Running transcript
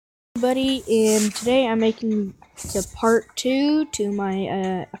Everybody, and today I'm making the part 2 to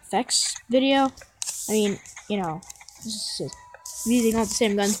my effects video. I mean, this is using all the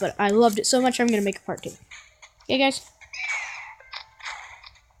same guns, but I loved it so much I'm gonna make a part 2. Okay, guys?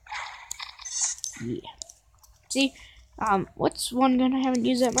 Yeah. See, what's one gun I haven't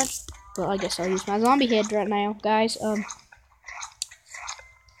used that much? Well, I guess I'll use my zombie head right now, guys.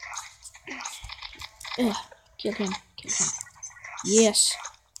 Kill him. Yes.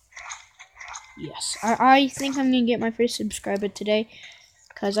 Yes, I think I'm gonna get my first subscriber today,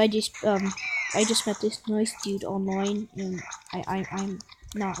 cause I just met this nice dude online, and I'm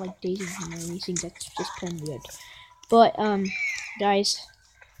not like dating him or anything. That's just plain weird. But guys,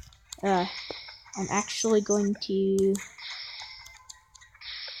 I'm actually going to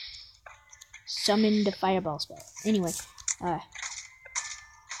summon the fireball spell. Anyway,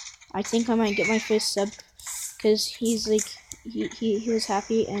 I think I might get my first sub, cause he's like he was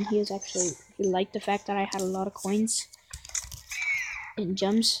happy, and he liked the fact that I had a lot of coins and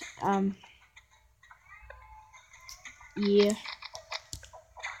gems. Yeah.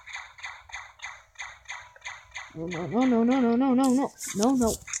 No,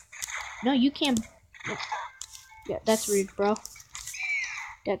 you can't. No. Yeah, that's rude, bro.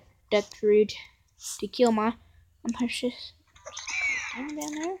 That's rude. To kill my precious down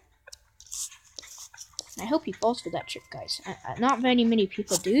there. I hope he falls for that trick, guys. Not many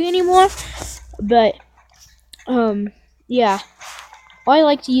people do anymore, but yeah. I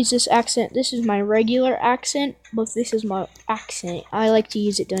like to use this accent. This is my regular accent, but this is my accent. I like to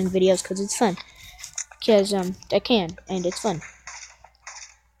use it during videos because it's fun. Because I can, and it's fun.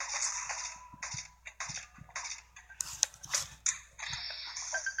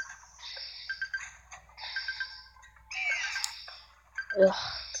 Ugh,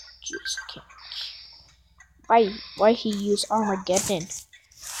 jeez, I can't. Why he use Armageddon?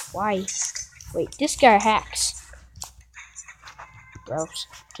 Why? Wait, this guy hacks. Bros,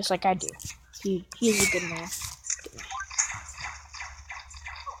 just like I do. He's a good man.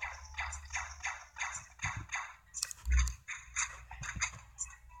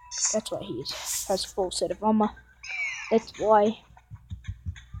 That's why he has a full set of armor. That's why.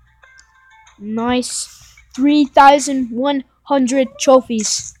 Nice. 3,100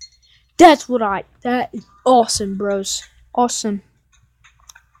 trophies. That is awesome, bros. Awesome.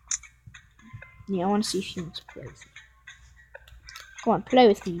 Yeah, I want to see if he wants to play with me. Come on, play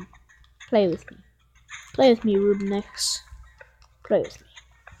with me. Play with me. Play with me, Rubenix. Play with me.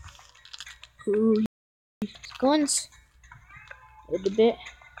 Ooh, guns. A little bit.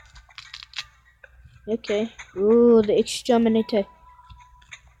 Okay. Ooh, the exterminator.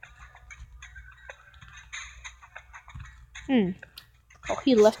 Oh,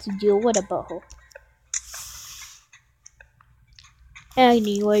 he left to deal with a butthole.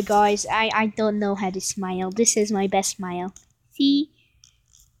 Anyway, guys, I don't know how to smile. This is my best smile. See?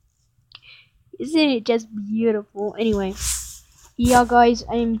 Isn't it just beautiful? Anyway. Yeah, guys,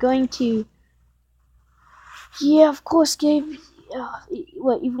 I'm going to... Yeah, of course, Gabe.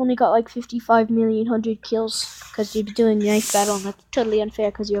 What, you've only got like 55 million 100 kills because you're doing a knife battle, and that's totally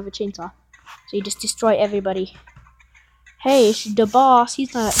unfair because you have a chainsaw. So you just destroy everybody. Hey, it's the boss. He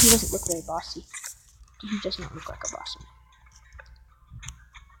doesn't look very bossy. He does not look like a boss.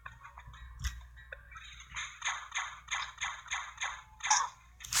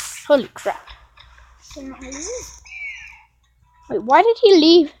 Holy crap. Wait, why did he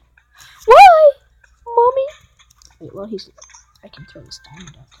leave? Why? Mommy? Wait, well, I can throw this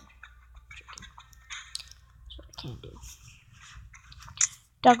diamond out there. That's what I can't do.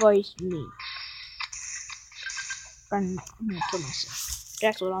 That guy's mean. I'm gonna kill myself.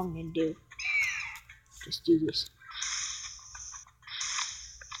 That's what I'm gonna do. Just do this.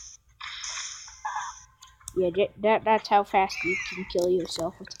 Yeah, that's how fast you can kill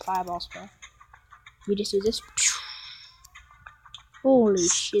yourself with the fireball spell. You just do this. Holy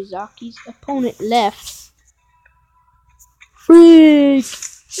Shizaki's opponent left. Freak!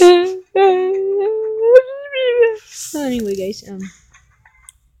 Anyway, guys, it's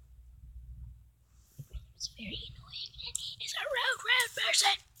very annoying, and he is a rude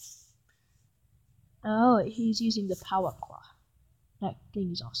person. Oh, he's using the power claw. That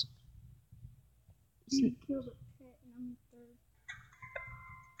thing is awesome. He killed a pet and I'm third.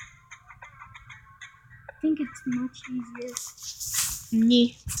 I think it's much easier.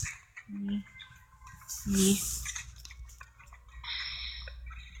 Nee.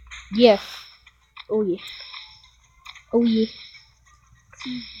 Yeah. Oh yeah. Oh yeah.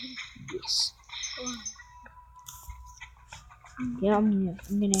 Yes. Yeah, I'm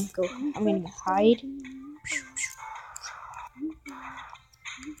gonna hide.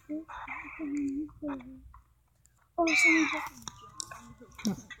 Oh, someone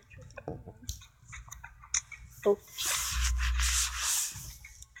just Oh.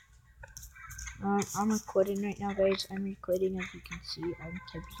 I'm recording right now, guys. I'm recording, as you can see. I'm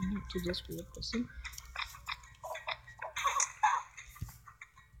typing it to this weird person.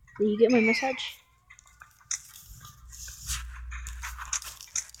 Did you get my message?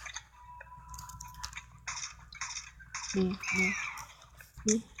 No.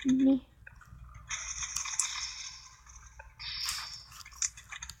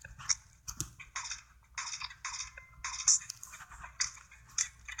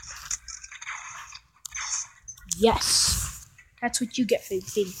 Yes! That's what you get for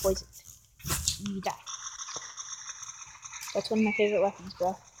being poisoned. You die. That's one of my favorite weapons,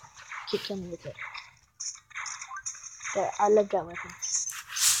 bro. Keep killing me with it. I love that weapon.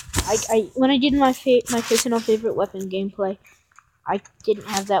 When I did my personal favorite weapon gameplay, I didn't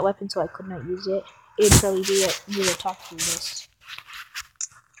have that weapon, so I could not use it. It would probably be the top of the list.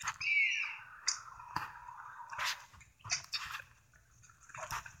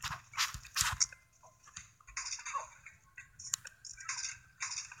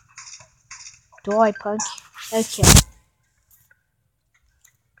 Do I punch? Okay.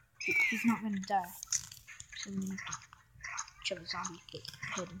 He's not gonna die. So I'm gonna have to shove a zombie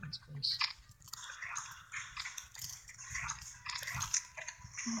head in his face.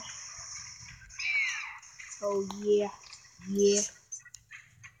 Oh yeah. Yeah.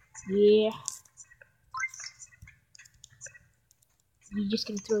 Yeah. You just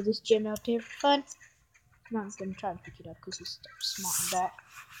gonna throw this gem out there for fun? I'm not gonna try and pick it up because he's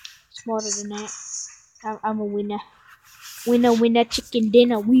smarter than that. I'm a winner. Winner, chicken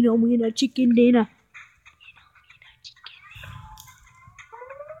dinner. Winner, chicken dinner.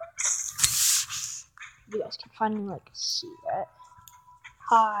 You guys can finally see that.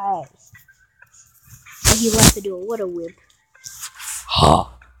 Hi. Oh, he left the door. What a wimp.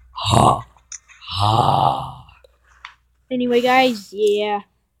 Ha ha ha. Anyway, guys, yeah.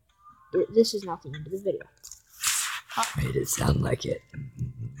 This is not the end of the video. Made it sound like it.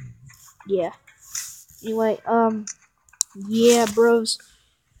 Yeah. Anyway, yeah, bros.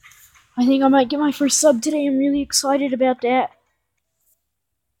 I think I might get my first sub today. I'm really excited about that.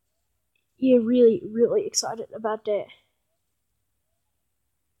 Yeah, really, really excited about that.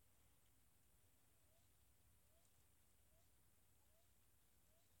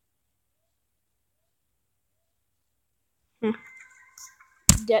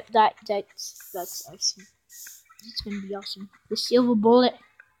 That's awesome. It's gonna be awesome. The silver bullet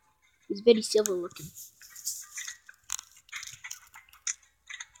is very silver looking.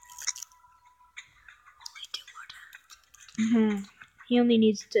 He only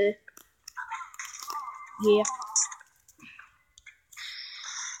needs to. Yeah.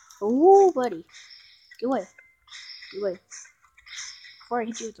 Oh, buddy. Get away. Get away. Before I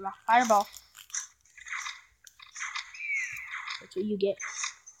hit you with my fireball. That's what you get.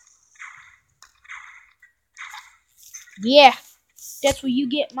 Yeah. That's what you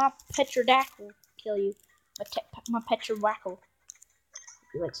get. My Petrodactyl kill you. My Petrowackle.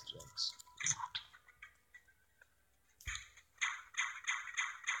 He likes jokes.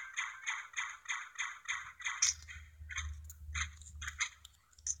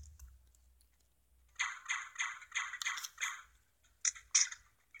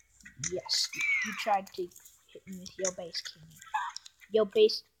 Yes, you tried to hit me with your base cannon. Your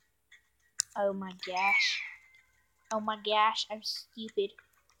base. Oh my gosh. Oh my gosh, I'm stupid.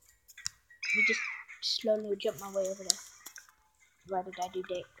 Let me just slowly jump my way over there. Why did I do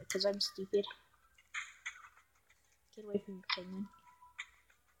that? Because I'm stupid. Get away from me, penguin.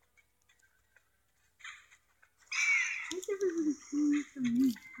 Why is everybody coming from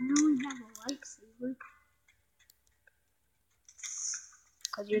me? I only have a lightsaber.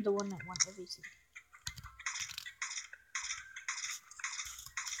 Because you're the one that wants everything.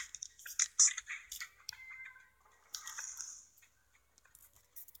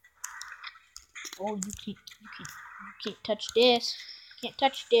 Oh, you can't touch this. Can't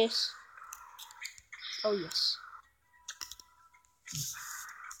touch this. Oh yes.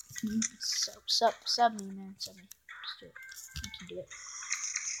 Sub me, man. Sub me. Just do it. You can do it.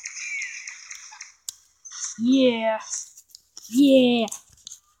 Yeah. Yeah.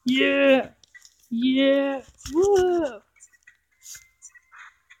 Yeah. Yeah. Woo.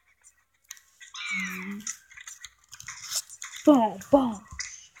 Boom. Boom.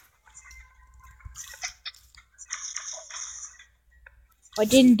 I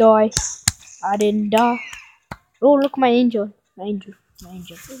didn't die. I didn't die. Oh, look, my angel. My angel. My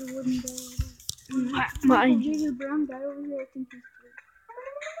angel. There's a wooden guy over there. My angel. There's a brown guy over there. I think he's blue.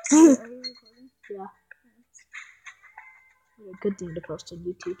 Are you recording? Yeah. Good thing to post on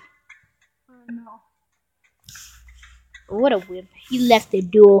YouTube. No. What a wimp. He left the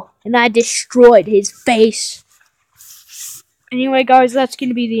duel, and I destroyed his face. Anyway, guys, that's going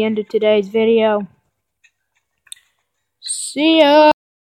to be the end of today's video. See ya!